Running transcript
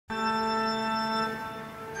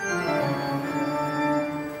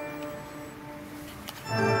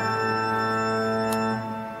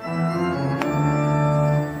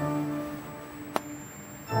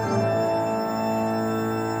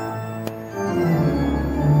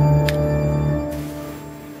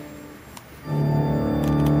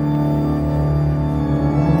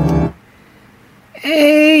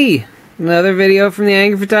Another video from the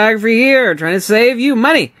Angry Photographer here, trying to save you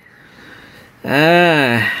money.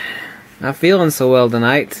 Not feeling so well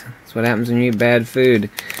tonight. That's what happens when you eat bad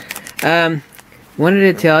food. Wanted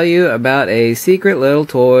to tell you about a secret little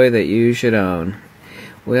toy that you should own.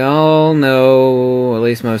 We all know, at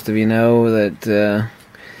least most of you know, that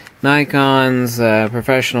Nikon's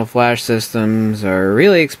professional flash systems are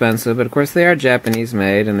really expensive, but of course they are Japanese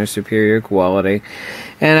made and they're superior quality.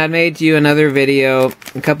 And I made you another video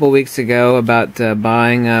a couple weeks ago about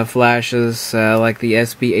buying flashes like the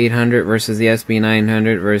SB800 versus the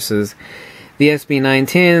SB900 versus the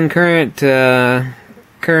SB910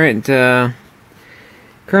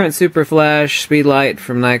 current super flash speed light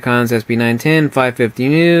from Nikon's SB910, 550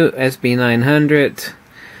 new, SB900.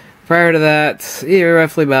 Prior to that,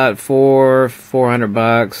 roughly about $400,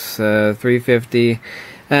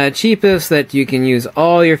 $350. Cheapest that you can use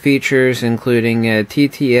all your features, including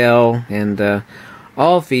TTL and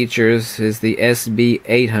all features, is the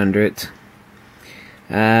SB800,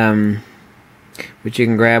 which you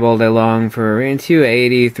can grab all day long for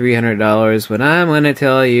 $280, $300. But I'm going to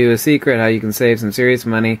tell you a secret how you can save some serious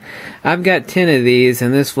money. I've got 10 of these,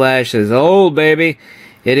 and this flash is old, baby.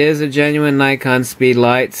 It is a genuine Nikon speed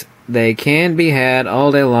light. They can be had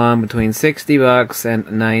all day long between $60 and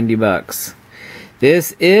 $90.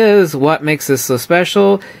 This is what makes this so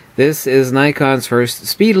special. This is Nikon's first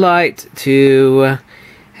speed light to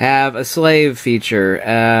have a slave feature.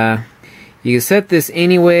 You can set this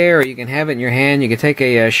anywhere, or you can have it in your hand. You can take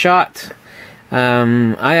a shot.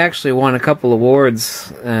 I actually won a couple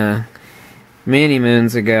awards many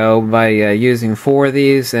moons ago by using 4 of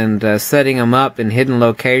these and setting them up in hidden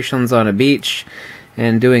locations on a beach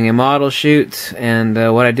and doing a model shoot. And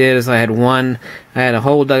what I did is I had a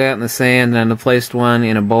hole dug out in the sand, and I placed one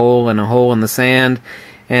in a bowl and a hole in the sand,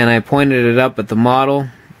 and I pointed it up at the model,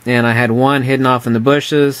 and I had one hidden off in the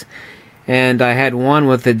bushes, and I had one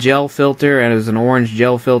with a gel filter, and it was an orange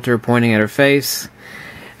gel filter pointing at her face.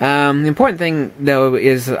 The important thing, though,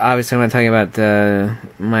 is obviously I'm going to tell you about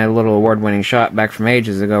my little award-winning shot back from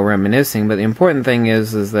ages ago, reminiscing, but the important thing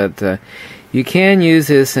is that you can use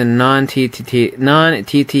this in non-TTL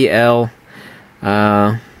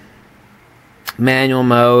manual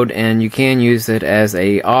mode, and you can use it as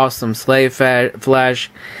a awesome slave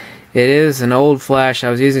flash. It is an old flash. I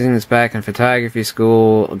was using this back in photography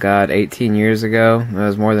school, God, 18 years ago. It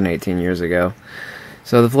was more than 18 years ago.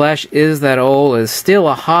 So the flash is that old. It's still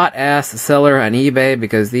a hot-ass seller on eBay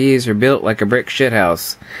because these are built like a brick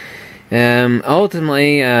shithouse.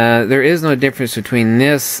 Ultimately, there is no difference between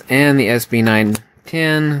this and the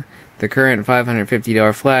SB910, the current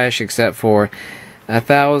 $550 flash, except for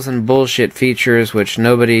 1,000 bullshit features which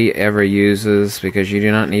nobody ever uses because you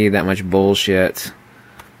do not need that much bullshit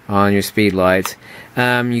on your speed lights.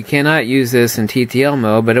 You cannot use this in TTL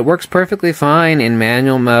mode, but it works perfectly fine in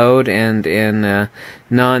manual mode and in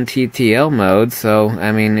non-TTL mode. So,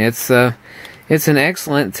 I mean, it's an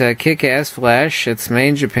excellent kick-ass flash. It's made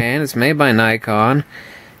in Japan. It's made by Nikon,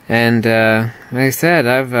 and like I said,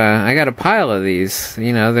 I got a pile of these.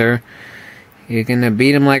 You know, you can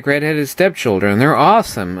beat them like redheaded stepchildren. They're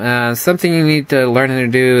awesome. Something you need to learn how to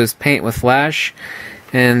do is paint with flash,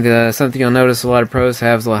 and something you'll notice a lot of pros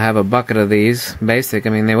will have a bucket of these. Basic, I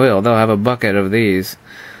mean, they'll have a bucket of these.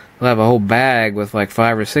 They'll have a whole bag with like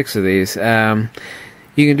 5 or 6 of these.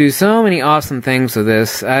 You can do so many awesome things with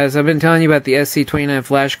this. As I've been telling you about the SC29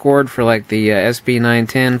 flash cord for like the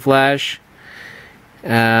SB910 flash.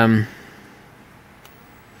 The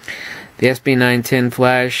SB910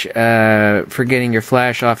 flash for getting your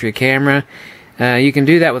flash off your camera. You can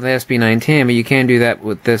do that with the SB910, but you can do that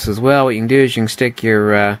with this as well. What you can do is you can stick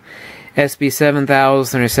your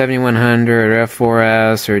SB7000 or 7100 or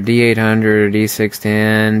F4S or D800 or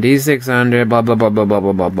D610, D600, blah blah blah blah blah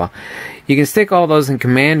blah blah blah. You can stick all those in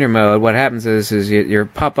commander mode. What happens is your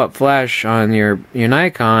pop-up flash on your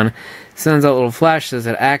Nikon sends out little flashes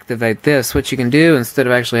that activate this. What you can do, instead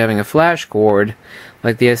of actually having a flash cord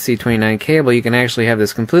like the SC29 cable, you can actually have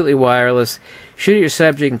this completely wireless. Shoot at your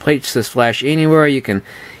subject, you can place this flash anywhere. You can,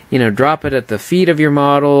 you know, drop it at the feet of your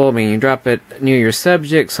model. I mean, you drop it near your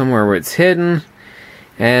subject, somewhere where it's hidden,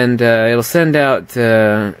 and it'll send out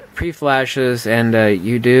pre-flashes, and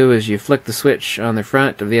you do is you flick the switch on the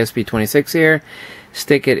front of the SB26 here,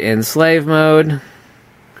 stick it in slave mode.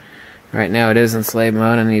 Right now it is in slave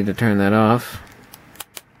mode. I need to turn that off.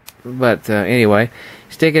 But anyway,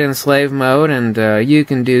 stick it in slave mode, and you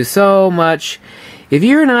can do so much. If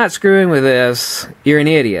you're not screwing with this, you're an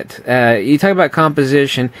idiot. You talk about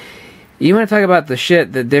composition. You want to talk about the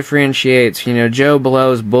shit that differentiates, you know, Joe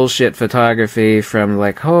Blow's bullshit photography from,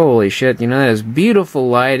 like, holy shit, you know, that is beautiful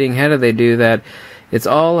lighting. How do they do that? It's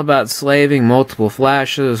all about slaving multiple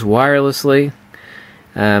flashes wirelessly.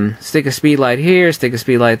 Stick a speed light here, stick a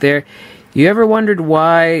speed light there. You ever wondered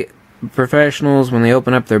why professionals, when they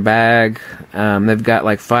open up their bag, they've got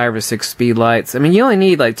like 5 or 6 speed lights? I mean, you only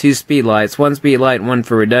need like 2 speed lights, 1 speed light and 1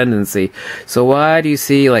 for redundancy. So why do you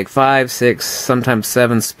see like 5, 6, sometimes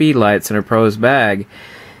 7 speed lights in a pro's bag?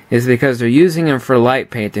 Is because they're using them for light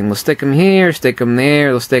painting. They'll stick them here, stick them there,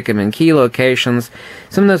 they'll stick them in key locations.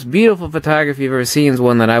 Some of the most beautiful photography you've ever seen is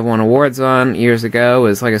one that I've won awards on years ago.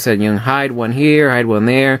 Is, like I said, you can hide one here, hide one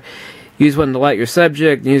there. Use one to light your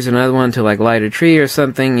subject, use another one to like light a tree or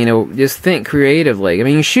something. You know, just think creatively. I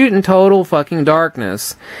mean, you shoot in total fucking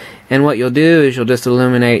darkness, and what you'll do is you'll just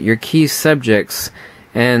illuminate your key subjects,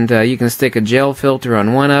 and you can stick a gel filter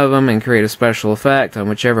on one of them and create a special effect on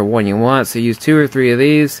whichever one you want. So use 2 or 3 of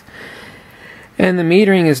these, and the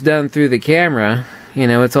metering is done through the camera. You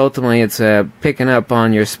know, it's ultimately picking up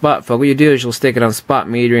on your spot focus. What you do is you'll stick it on spot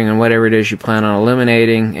metering on whatever it is you plan on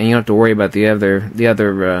illuminating, and you don't have to worry about the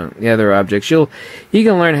other objects. You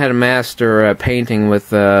can learn how to master painting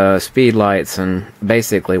with speed lights in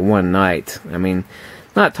basically one night. I mean,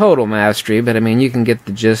 not total mastery, but I mean, you can get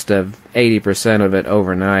the gist of 80% of it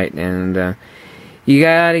overnight, and you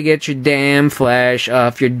gotta get your damn flash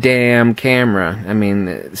off your damn camera. I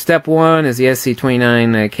mean, step 1 is the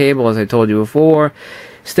SC29 cable, as I told you before.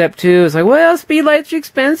 Step 2 is like, well, speed lights are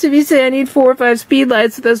expensive. You say I need 4 or 5 speed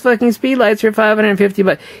lights. Those fucking speed lights are $550.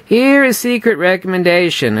 But here is secret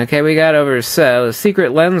recommendation. Okay, we got over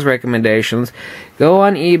secret lens recommendations. Go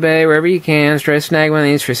on eBay wherever you can. Try to snag one of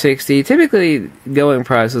these for $60. Typically, going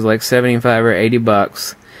price is like $75 or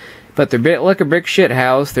 $80. But they're built like a brick shit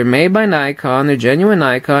house. They're made by Nikon. They're genuine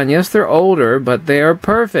Nikon. Yes, they're older, but they are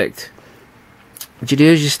perfect. What you do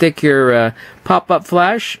is you stick your pop-up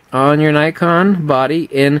flash on your Nikon body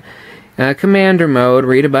in commander mode.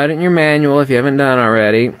 Read about it in your manual if you haven't done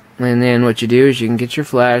already. And then what you do is you can get your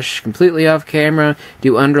flash completely off camera,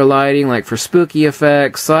 do underlighting like for spooky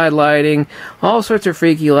effects, side lighting, all sorts of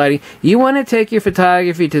freaky lighting. You want to take your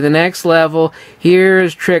photography to the next level.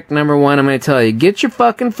 Here's trick number 1 I'm going to tell you. Get your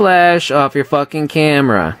fucking flash off your fucking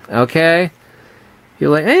camera, okay?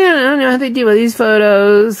 You're like, hey, I don't know how they deal with these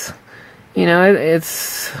photos. You know,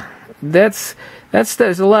 there's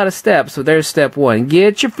a lot of steps, so there's step 1.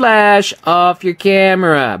 Get your flash off your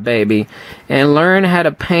camera, baby, and learn how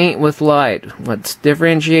to paint with light. What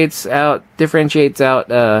differentiates out, you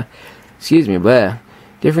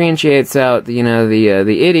know, the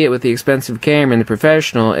idiot with the expensive camera and the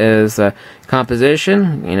professional is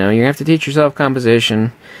composition. You know, you have to teach yourself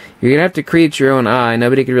composition. You're going to have to create your own eye.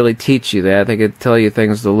 Nobody could really teach you that. They could tell you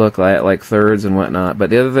things to look like thirds and whatnot.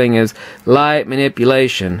 But the other thing is light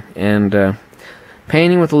manipulation and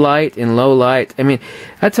painting with light in low light. I mean,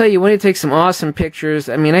 I tell you, when you take some awesome pictures,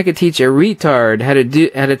 I mean, I could teach a retard how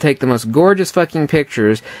to take the most gorgeous fucking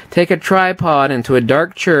pictures. Take a tripod into a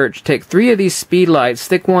dark church, take 3 of these speed lights,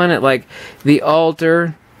 stick one at like the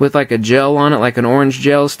altar with like a gel on it, like an orange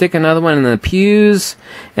gel, stick another one in the pews,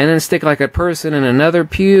 and then stick like a person in another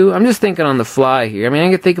pew. I'm just thinking on the fly here. I mean, I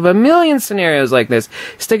can think of a million scenarios like this.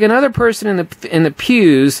 Stick another person in the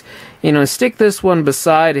pews, you know, stick this one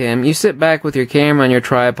beside him. You sit back with your camera on your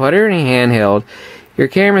tripod or any handheld. Your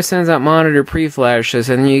camera sends out monitor pre-flashes,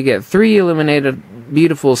 and you get 3 illuminated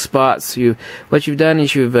beautiful spots. What you've done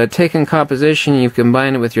is you've taken composition, you've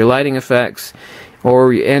combined it with your lighting effects,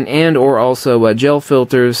 or also gel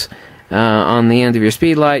filters on the end of your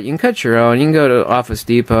speed light. You can cut your own. You can go to Office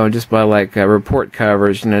Depot and just buy like report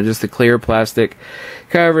covers, you know, just the clear plastic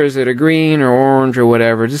covers that are green or orange or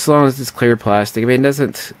whatever, just as long as it's clear plastic. I mean,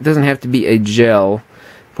 it doesn't have to be a gel.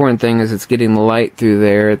 Important thing is it's getting the light through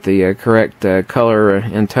there at the correct color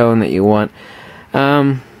and tone that you want.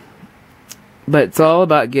 But it's all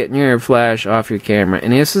about getting your flash off your camera.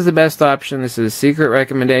 And this is the best option. This is secret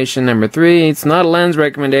recommendation number 3. It's not a lens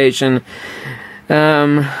recommendation.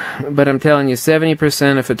 But I'm telling you,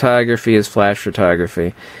 70% of photography is flash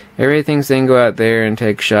photography. Everybody thinks they can go out there and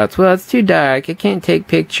take shots. Well, it's too dark. I can't take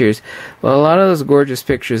pictures. Well, a lot of those gorgeous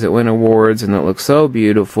pictures that win awards and that look so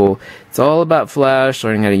beautiful, it's all about flash,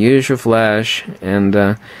 learning how to use your flash. And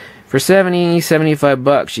for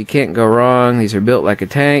 $75, you can't go wrong. These are built like a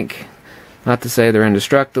tank. Not to say they're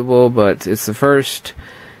indestructible, but it's the first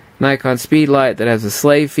Nikon speed light that has a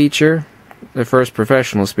slave feature. The first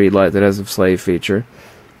professional speed light that has a slave feature.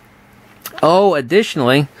 Oh,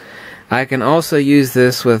 additionally, I can also use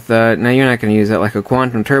this with, now you're not going to use that like a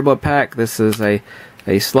quantum turbo pack. This is a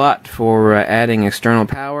slot for adding external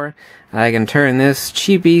power. I can turn this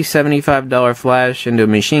cheapy $75 flash into a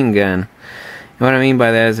machine gun. what I mean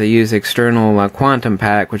by that is I use external quantum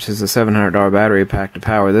pack, which is a $700 battery pack to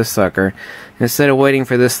power this sucker. Instead of waiting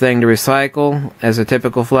for this thing to recycle, as a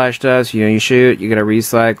typical flash does, you know, you shoot, you gotta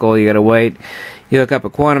recycle, you gotta wait. You hook up a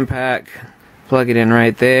quantum pack, plug it in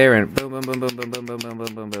right there, and boom, boom, boom, boom, boom, boom, boom, boom,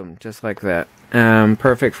 boom, boom, boom, just like that.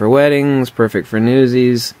 Perfect for weddings, perfect for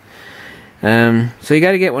newsies. So you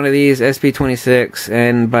got to get one of these SP26,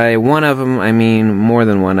 and by one of them, I mean more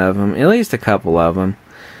than one of them, at least a couple of them.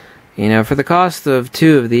 You know, for the cost of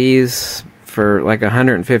 2 of these, for like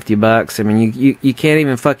 $150, I mean, you can't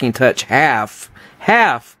even fucking touch half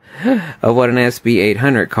of what an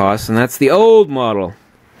SB800 costs, and that's the old model.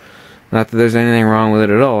 Not that there's anything wrong with it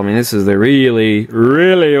at all. I mean, this is the really,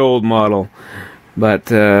 really old model. But,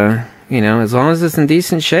 you know, as long as it's in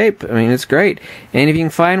decent shape, I mean, it's great. And if you can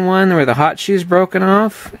find one where the hot shoe's broken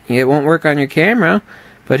off, it won't work on your camera,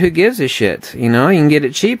 but who gives a shit? You know, you can get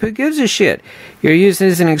it cheap, who gives a shit? You're using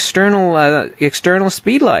it as an external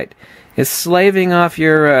speed light. It's slaving off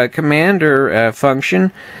your commander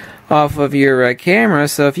function off of your camera,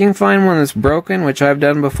 so if you can find one that's broken, which I've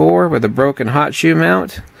done before, with a broken hot shoe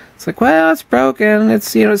mount, it's like, well, it's broken,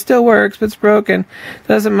 it's, you know, it still works, but it's broken.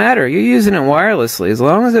 Doesn't matter, you're using it wirelessly. As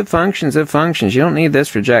long as it functions, it functions. You don't need this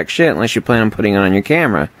for jack shit unless you plan on putting it on your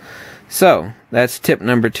camera. So, that's tip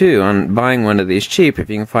number 2 on buying one of these cheap, if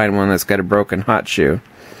you can find one that's got a broken hot shoe.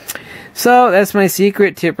 So, that's my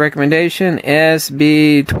secret tip recommendation,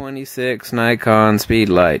 SB26 Nikon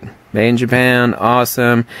Speedlight. Made in Japan,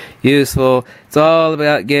 awesome, useful. It's all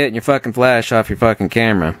about getting your fucking flash off your fucking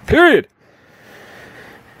camera. Period!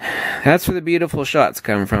 That's where the beautiful shots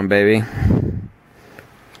come from, baby.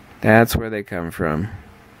 That's where they come from.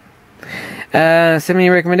 Send me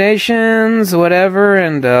recommendations, whatever,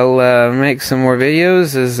 and I'll make some more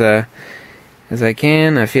videos as I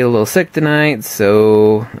can. I feel a little sick tonight,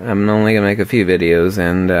 so I'm only gonna make a few videos,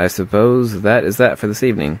 and I suppose that is that for this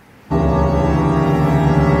evening.